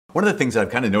One of the things that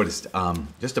I've kind of noticed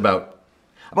just about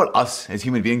us as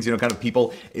human beings, kind of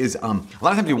people, is a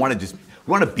lot of times we want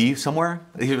to be somewhere.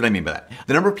 Here's what I mean by that.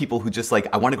 The number of people who just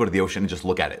I want to go to the ocean and just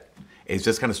look at it is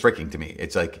just kind of striking to me.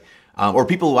 It's like, or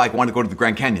people who want to go to the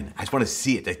Grand Canyon. I just want to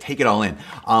see it, take it all in.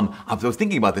 I was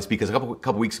thinking about this because a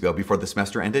couple weeks ago, before the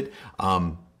semester ended,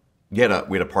 we had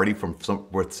a party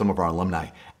with some of our alumni,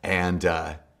 and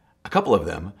a couple of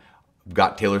them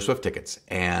got Taylor Swift tickets.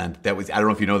 And that was, I don't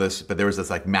know if you know this, but there was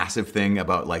this massive thing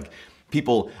about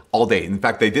people all day. In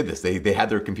fact, they did this. They had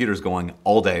their computers going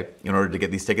all day in order to get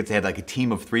these tickets. They had a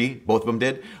team of 3, both of them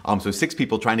did. So 6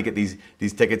 people trying to get these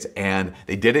tickets, and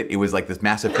they did it. It was this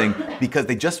massive thing because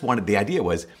they just wanted, the idea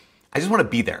was, I just want to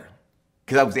be there.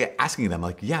 Because I was asking them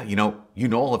yeah, you know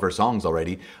all of our songs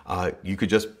already. You could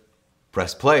just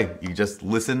press play. You could just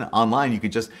listen online. You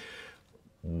could just,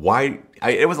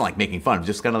 it wasn't making fun. It was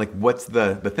just kind of what's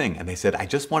the thing? And they said, I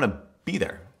just want to be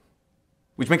there.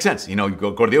 Which makes sense. You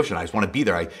go to the ocean. I just want to be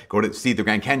there. I go to see the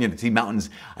Grand Canyon, to see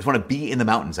mountains. I just want to be in the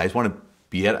mountains. I just want to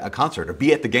be at a concert or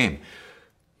be at the game.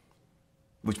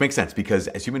 Which makes sense because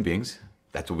as human beings,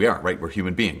 that's what we are, right? We're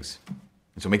human beings.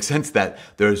 And so it makes sense that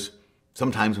there's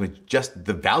sometimes when just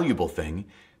the valuable thing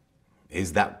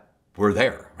is that we're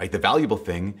there, right? The valuable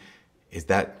thing is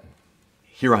that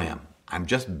here I am. I'm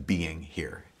just being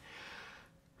here.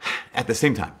 At the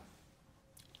same time,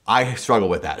 I struggle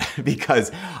with that because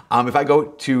if I go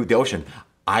to the ocean,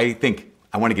 I think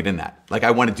I want to get in that.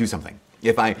 I want to do something.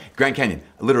 Grand Canyon,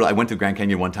 literally, I went to Grand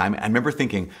Canyon one time and I remember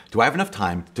thinking, do I have enough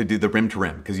time to do the rim to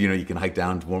rim? Because you can hike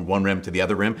down one rim to the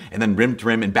other rim and then rim to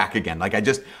rim and back again. I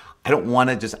don't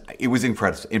want to it was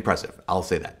impressive. I'll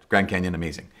say that. Grand Canyon,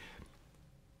 amazing.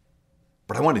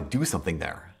 But I want to do something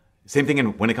there. Same thing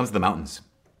when it comes to the mountains.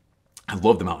 I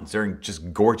love the mountains. They're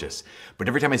just gorgeous. But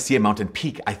every time I see a mountain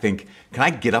peak, I think, can I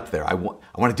get up there? I want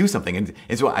to do something. And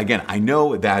so again, I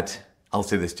know that, I'll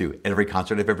say this too, at every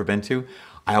concert I've ever been to,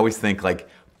 I always think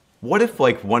what if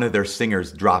one of their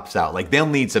singers drops out? They'll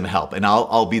need some help and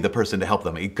I'll be the person to help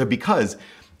them. Because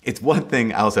it's one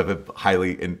thing, I also have a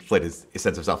highly inflated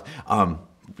sense of self.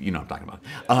 You know what I'm talking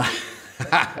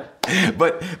about.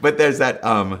 But there's that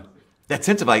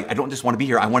sense of I don't just want to be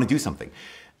here, I want to do something.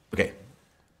 Okay.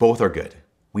 Both are good.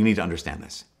 We need to understand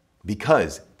this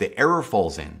because the error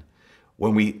falls in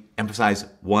when we emphasize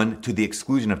one to the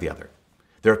exclusion of the other.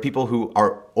 There are people who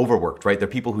are overworked, right? There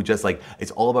are people who just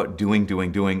it's all about doing,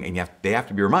 and they have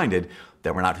to be reminded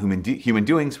that we're not human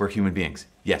doings, we're human beings.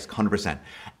 Yes, 100%.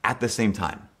 At the same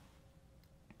time,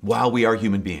 while we are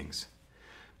human beings,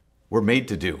 we're made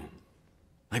to do.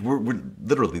 We're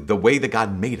literally, the way that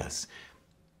God made us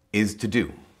is to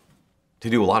do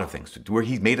a lot of things, where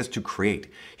He made us to create.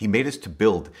 He made us to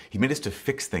build. He made us to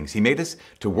fix things. He made us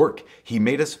to work. He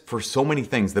made us for so many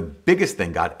things. The biggest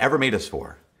thing God ever made us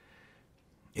for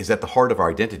is at the heart of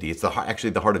our identity. It's actually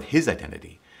the heart of His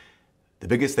identity. The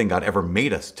biggest thing God ever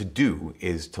made us to do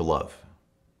is to love.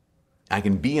 I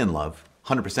can be in love,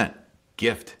 100%,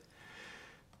 gift.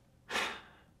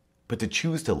 But to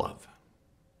choose to love,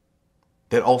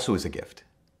 that also is a gift.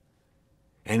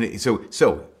 And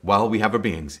so while we have our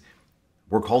beings,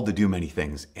 we're called to do many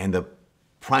things. And the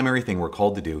primary thing we're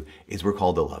called to do is we're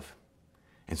called to love.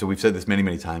 And so we've said this many,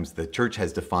 many times. The church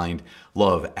has defined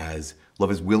love as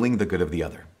willing the good of the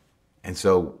other. And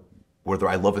so whether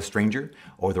I love a stranger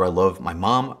or whether I love my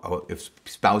mom or if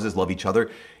spouses love each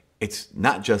other, it's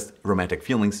not just romantic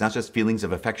feelings, it's not just feelings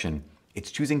of affection.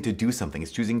 It's choosing to do something.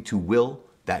 It's choosing to will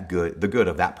the good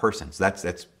of that person. So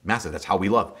that's massive. That's how we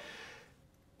love.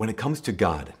 When it comes to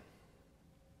God,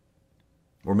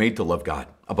 we're made to love God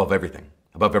above everything,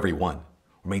 above everyone.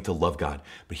 We're made to love God.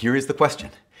 But here is the question.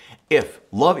 If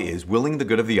love is willing the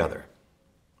good of the other,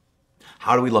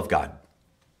 how do we love God?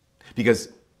 Because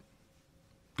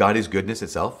God is goodness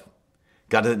itself.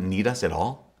 God doesn't need us at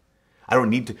all. I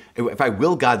don't need to. If I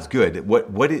will God's good,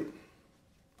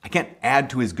 I can't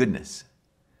add to His goodness.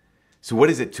 So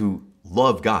what is it to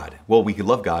love God? Well, we can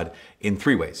love God in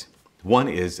 3 ways. One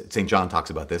is, St. John talks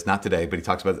about this, not today, but he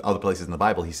talks about other places in the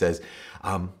Bible. He says,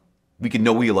 we can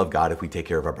know we love God if we take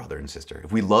care of our brother and sister.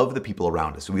 If we love the people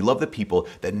around us. So we love the people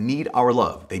that need our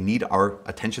love. They need our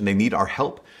attention. They need our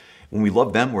help. When we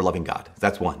love them, we're loving God.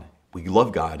 That's one. We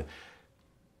love God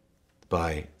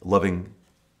by loving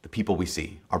the people we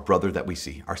see, our brother that we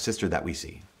see, our sister that we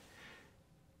see.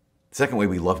 The second way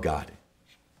we love God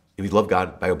is we love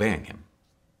God by obeying Him.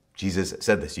 Jesus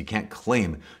said this. You can't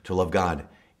claim to love God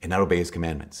and not obey His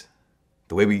commandments.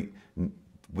 The way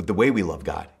we love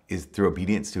God is through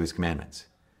obedience to His commandments.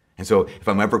 And so if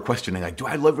I'm ever questioning, do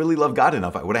I really love God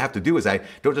enough? What I have to do is I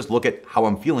don't just look at how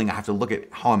I'm feeling, I have to look at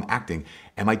how I'm acting.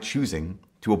 Am I choosing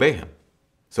to obey Him?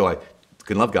 So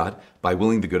can love God by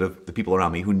willing the good of the people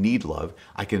around me who need love.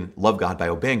 I can love God by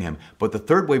obeying him. But the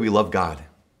third way we love God,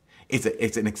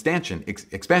 it's an extension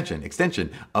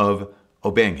of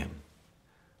obeying him.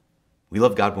 We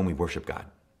love God when we worship God.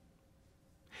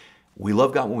 We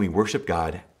love God when we worship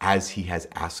God as he has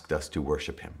asked us to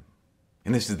worship him.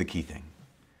 And this is the key thing.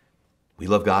 We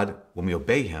love God when we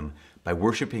obey him by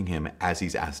worshiping him as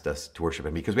he's asked us to worship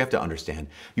him. Because we have to understand,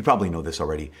 you probably know this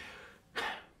already. I've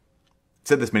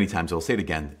said this many times, I'll say it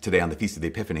again today on the Feast of the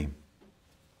Epiphany.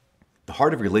 The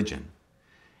heart of religion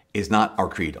is not our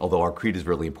creed, although our creed is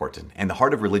really important. And the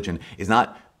heart of religion is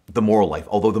not the moral life,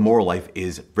 although the moral life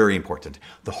is very important.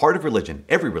 The heart of religion,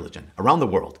 every religion around the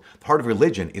world, the heart of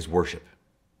religion is worship.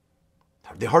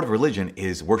 The heart of religion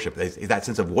is worship. Is that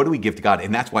sense of what do we give to God?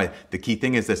 And that's why the key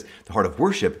thing is this. The heart of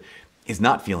worship is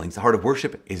not feelings. The heart of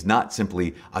worship is not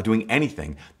simply doing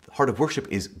anything. The heart of worship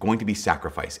is going to be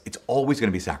sacrifice. It's always going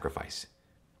to be sacrifice.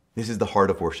 This is the heart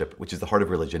of worship, which is the heart of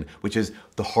religion, which is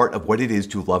the heart of what it is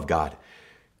to love God.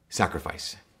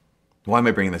 Sacrifice. Why am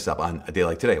I bringing this up on a day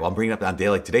like today? Well, I'm bringing it up on a day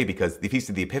like today because the Feast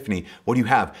of the Epiphany, what do you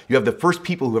have? You have the first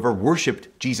people who ever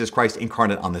worshiped Jesus Christ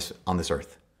incarnate on this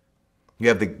earth. You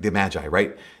have the Magi,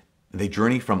 right? They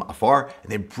journey from afar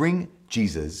and they bring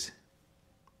Jesus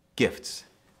gifts.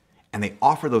 And they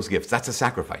offer those gifts. That's a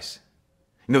sacrifice.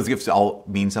 And those gifts all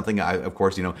mean something. Of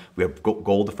course, we have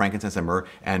gold, frankincense, and myrrh.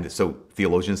 And so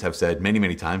theologians have said many,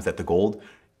 many times that the gold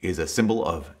is a symbol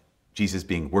of Jesus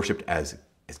being worshipped as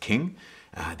king.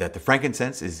 That the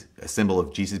frankincense is a symbol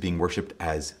of Jesus being worshipped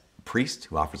as priest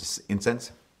who offers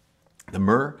incense. The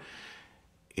myrrh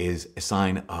is a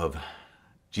sign of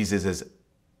Jesus'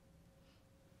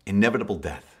 inevitable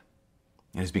death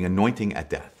and his being anointed at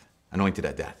death.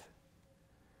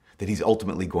 That he's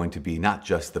ultimately going to be not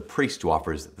just the priest who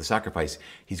offers the sacrifice,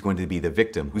 he's going to be the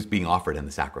victim who's being offered in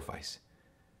the sacrifice.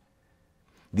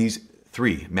 These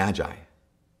three magi,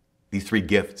 these three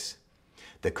gifts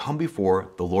that come before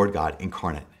the Lord God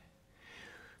incarnate,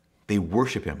 they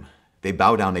worship him, they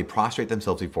bow down, they prostrate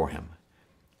themselves before him,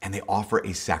 and they offer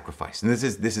a sacrifice. And this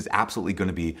is absolutely going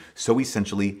to be so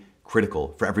essentially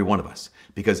critical for every one of us,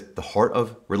 because the heart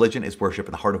of religion is worship,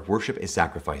 and the heart of worship is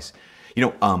sacrifice.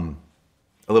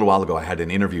 A little while ago, I had an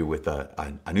interview with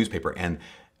a newspaper, and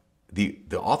the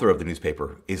author of the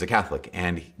newspaper is a Catholic,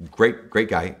 and great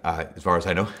guy, as far as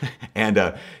I know.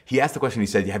 And he asked the question, he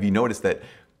said, have you noticed that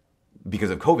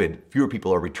because of COVID, fewer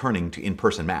people are returning to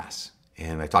in-person Mass?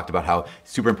 And I talked about how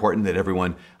it's super important that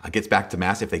everyone gets back to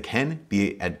Mass. If they can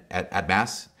be at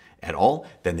Mass at all,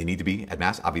 then they need to be at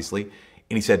Mass, obviously.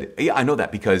 And he said, yeah, I know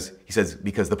that because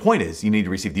the point is you need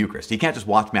to receive the Eucharist. You can't just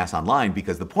watch Mass online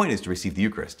because the point is to receive the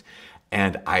Eucharist.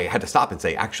 And I had to stop and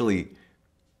say, actually,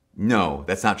 no,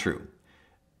 that's not true.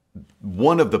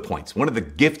 One of the points, one of the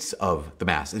gifts of the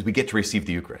Mass is we get to receive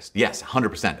the Eucharist. Yes,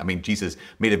 100%. I mean, Jesus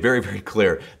made it very, very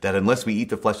clear that unless we eat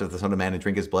the flesh of the Son of Man and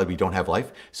drink his blood, we don't have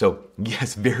life. So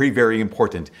yes, very, very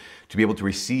important to be able to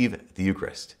receive the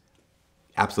Eucharist.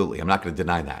 Absolutely, I'm not going to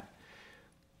deny that.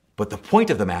 But the point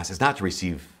of the Mass is not to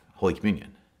receive Holy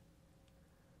Communion.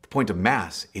 The point of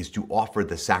Mass is to offer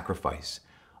the sacrifice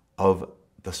of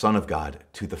the Son of God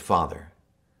to the Father.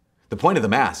 The point of the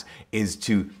Mass is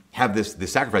to have this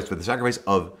sacrifice, but the sacrifice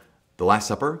of the Last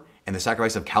Supper and the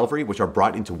sacrifice of Calvary, which are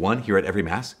brought into one here at every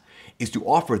Mass, is to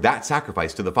offer that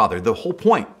sacrifice to the Father. The whole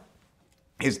point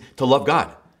is to love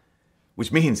God,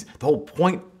 which means the whole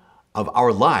point of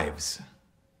our lives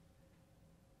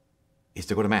is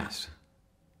to go to Mass.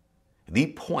 The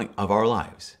point of our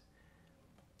lives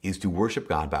is to worship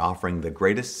God by offering the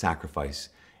greatest sacrifice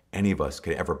any of us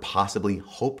could ever possibly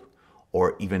hope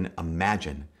or even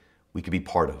imagine we could be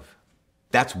part of.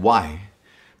 That's why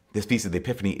this Feast of the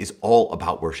Epiphany is all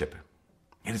about worship.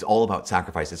 It is all about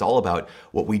sacrifice. It's all about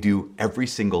what we do every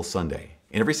single Sunday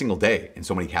and every single day in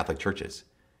so many Catholic churches.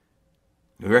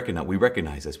 We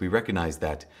recognize this. We recognize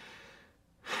that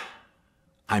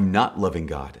I'm not loving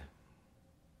God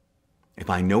if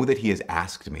I know that he has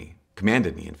asked me,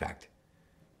 commanded me, in fact,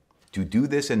 to do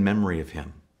this in memory of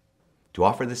him, to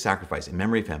offer this sacrifice in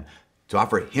memory of him, to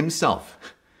offer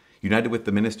himself, united with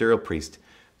the ministerial priest,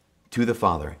 to the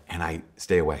Father, and I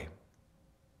stay away.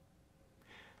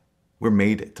 We're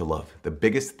made to love. The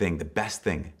biggest thing, the best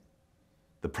thing,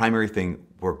 the primary thing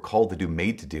we're called to do,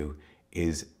 made to do,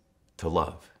 is to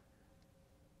love.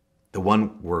 The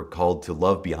one we're called to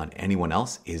love beyond anyone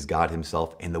else is God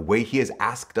himself, and the way he has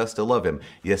asked us to love him.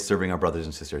 Yes, serving our brothers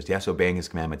and sisters. Yes, obeying his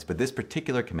commandments. But this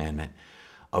particular commandment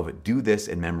of do this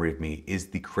in memory of me is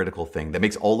the critical thing that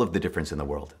makes all of the difference in the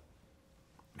world.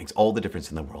 It makes all the difference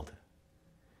in the world.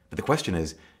 But the question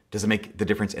is, does it make the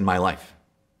difference in my life?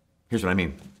 Here's what I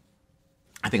mean.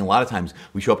 I think a lot of times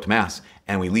we show up to Mass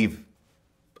and we leave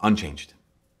unchanged.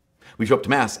 We show up to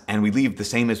Mass and we leave the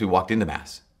same as we walked into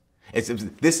Mass.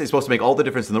 This is supposed to make all the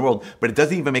difference in the world, but it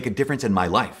doesn't even make a difference in my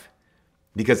life.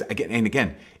 Because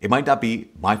again, it might not be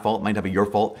my fault, it might not be your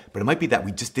fault, but it might be that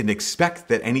we just didn't expect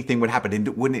that anything would happen,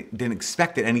 didn't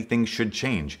expect that anything should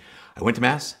change. I went to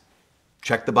Mass,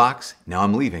 checked the box, now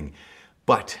I'm leaving.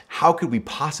 But how could we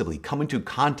possibly come into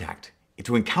contact,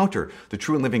 to encounter the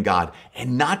true and living God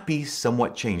and not be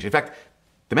somewhat changed? In fact,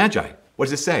 the Magi, what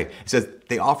does it say? It says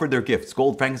they offered their gifts,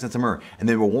 gold, frankincense, and myrrh, and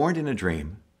they were warned in a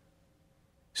dream.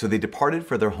 So they departed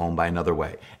for their home by another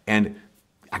way. And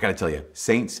I got to tell you,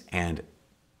 saints and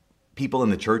people in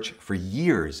the church for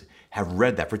years have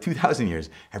read that, for 2,000 years,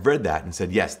 have read that and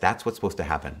said, yes, that's what's supposed to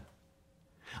happen.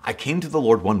 I came to the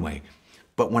Lord one way,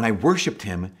 but when I worshiped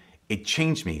him, it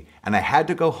changed me, and I had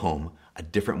to go home a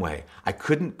different way. I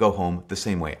couldn't go home the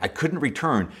same way. I couldn't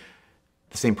return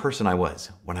the same person I was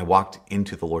when I walked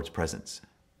into the Lord's presence.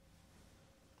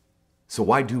 So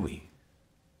why do we?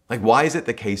 Why is it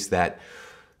the case that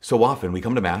so often we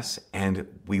come to Mass and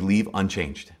we leave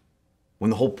unchanged? When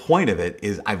the whole point of it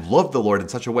is I've loved the Lord in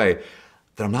such a way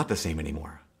that I'm not the same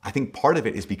anymore. I think part of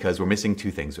it is because we're missing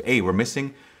two things. A, we're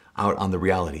missing out on the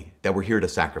reality that we're here to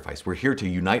sacrifice. We're here to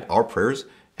unite our prayers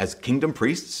as kingdom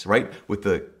priests, right, with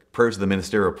the prayers of the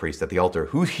ministerial priest at the altar,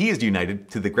 who he is united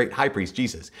to the great high priest,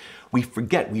 Jesus. We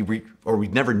forget, we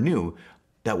never knew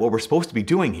that what we're supposed to be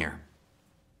doing here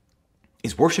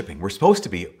is worshiping. We're supposed to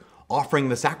be offering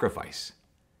the sacrifice.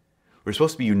 We're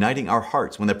supposed to be uniting our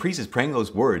hearts. When the priest is praying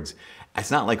those words,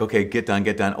 it's not like, okay, get done,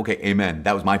 okay, amen,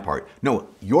 that was my part. No,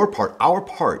 your part, our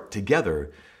part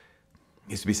together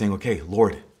is to be saying, okay,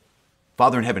 Lord,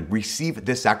 Father in heaven, receive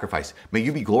this sacrifice. May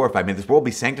you be glorified. May this world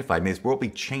be sanctified. May this world be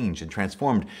changed and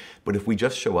transformed. But if we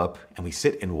just show up and we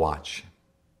sit and watch,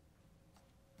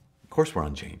 of course we're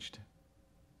unchanged.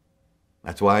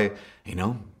 That's why,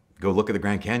 go look at the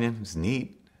Grand Canyon. It's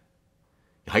neat.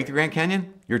 You hike the Grand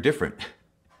Canyon, you're different.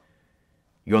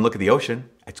 You go and look at the ocean,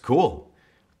 it's cool.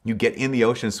 You get in the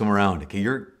ocean and swim around, okay,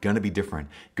 you're going to be different.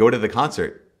 Go to the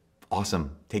concert,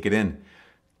 awesome, take it in.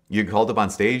 You get called up on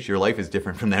stage, your life is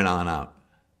different from then on out.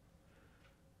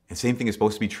 And same thing is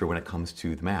supposed to be true when it comes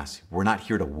to the Mass. We're not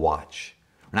here to watch.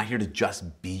 We're not here to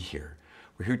just be here.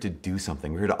 We're here to do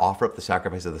something. We're here to offer up the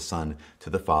sacrifice of the Son to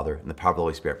the Father and the power of the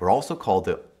Holy Spirit. We're also called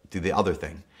to do the other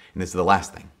thing, and this is the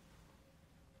last thing.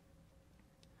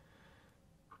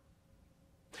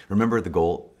 Remember the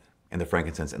gold and the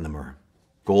frankincense and the myrrh.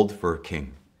 Gold for a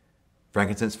king,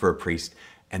 frankincense for a priest,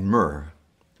 and myrrh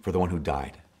for the one who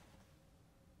died.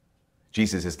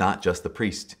 Jesus is not just the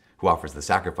priest who offers the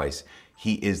sacrifice.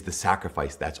 He is the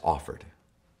sacrifice that's offered.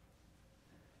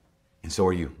 And so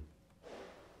are you.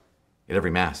 At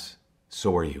every Mass,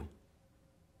 so are you.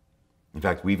 In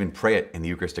fact, we even pray it in the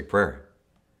Eucharistic prayer.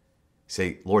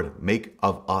 Say, Lord, make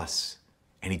of us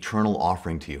an eternal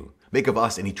offering to you. Make of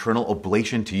us an eternal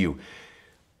oblation to you.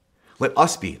 Let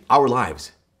us be, our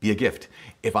lives, be a gift.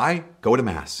 If I go to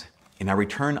Mass and I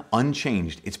return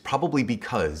unchanged, it's probably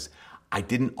because I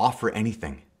didn't offer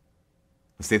anything.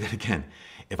 Let's say that again.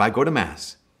 If I go to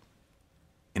Mass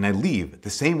and I leave the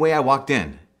same way I walked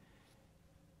in,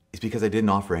 it's because I didn't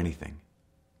offer anything.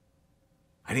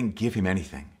 I didn't give him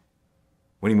anything.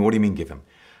 What do you mean give him?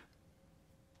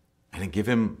 I didn't give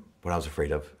him what I was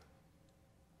afraid of.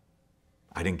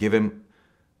 I didn't give him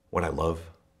what I love.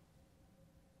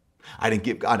 I didn't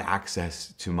give God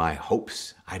access to my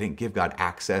hopes. I didn't give God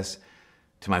access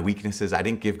to my weaknesses. I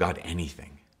didn't give God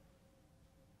anything.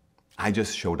 I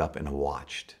just showed up and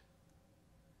watched.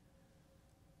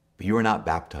 But you are not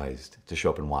baptized to show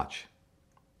up and watch.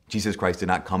 Jesus Christ did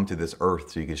not come to this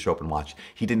earth so you could show up and watch.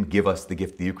 He didn't give us the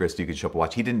gift of the Eucharist so you could show up and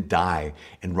watch. He didn't die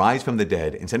and rise from the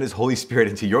dead and send his Holy Spirit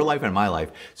into your life and my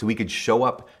life so we could show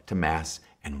up to Mass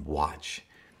and watch.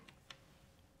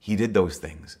 He did those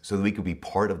things so that we could be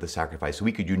part of the sacrifice, so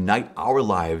we could unite our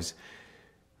lives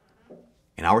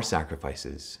and our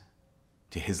sacrifices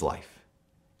to his life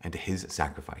and to his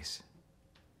sacrifice.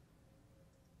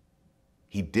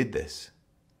 He did this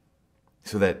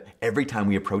so that every time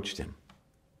we approached him,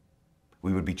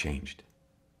 we would be changed.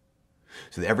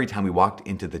 So that every time we walked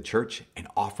into the church and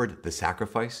offered the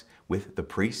sacrifice with the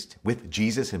priest, with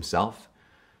Jesus himself,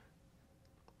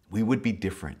 we would be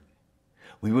different.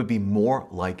 We would be more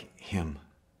like him.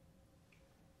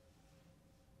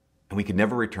 And we could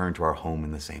never return to our home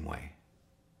in the same way.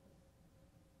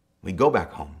 We go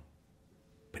back home,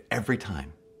 but every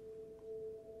time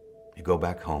you go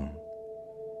back home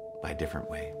by a different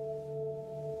way.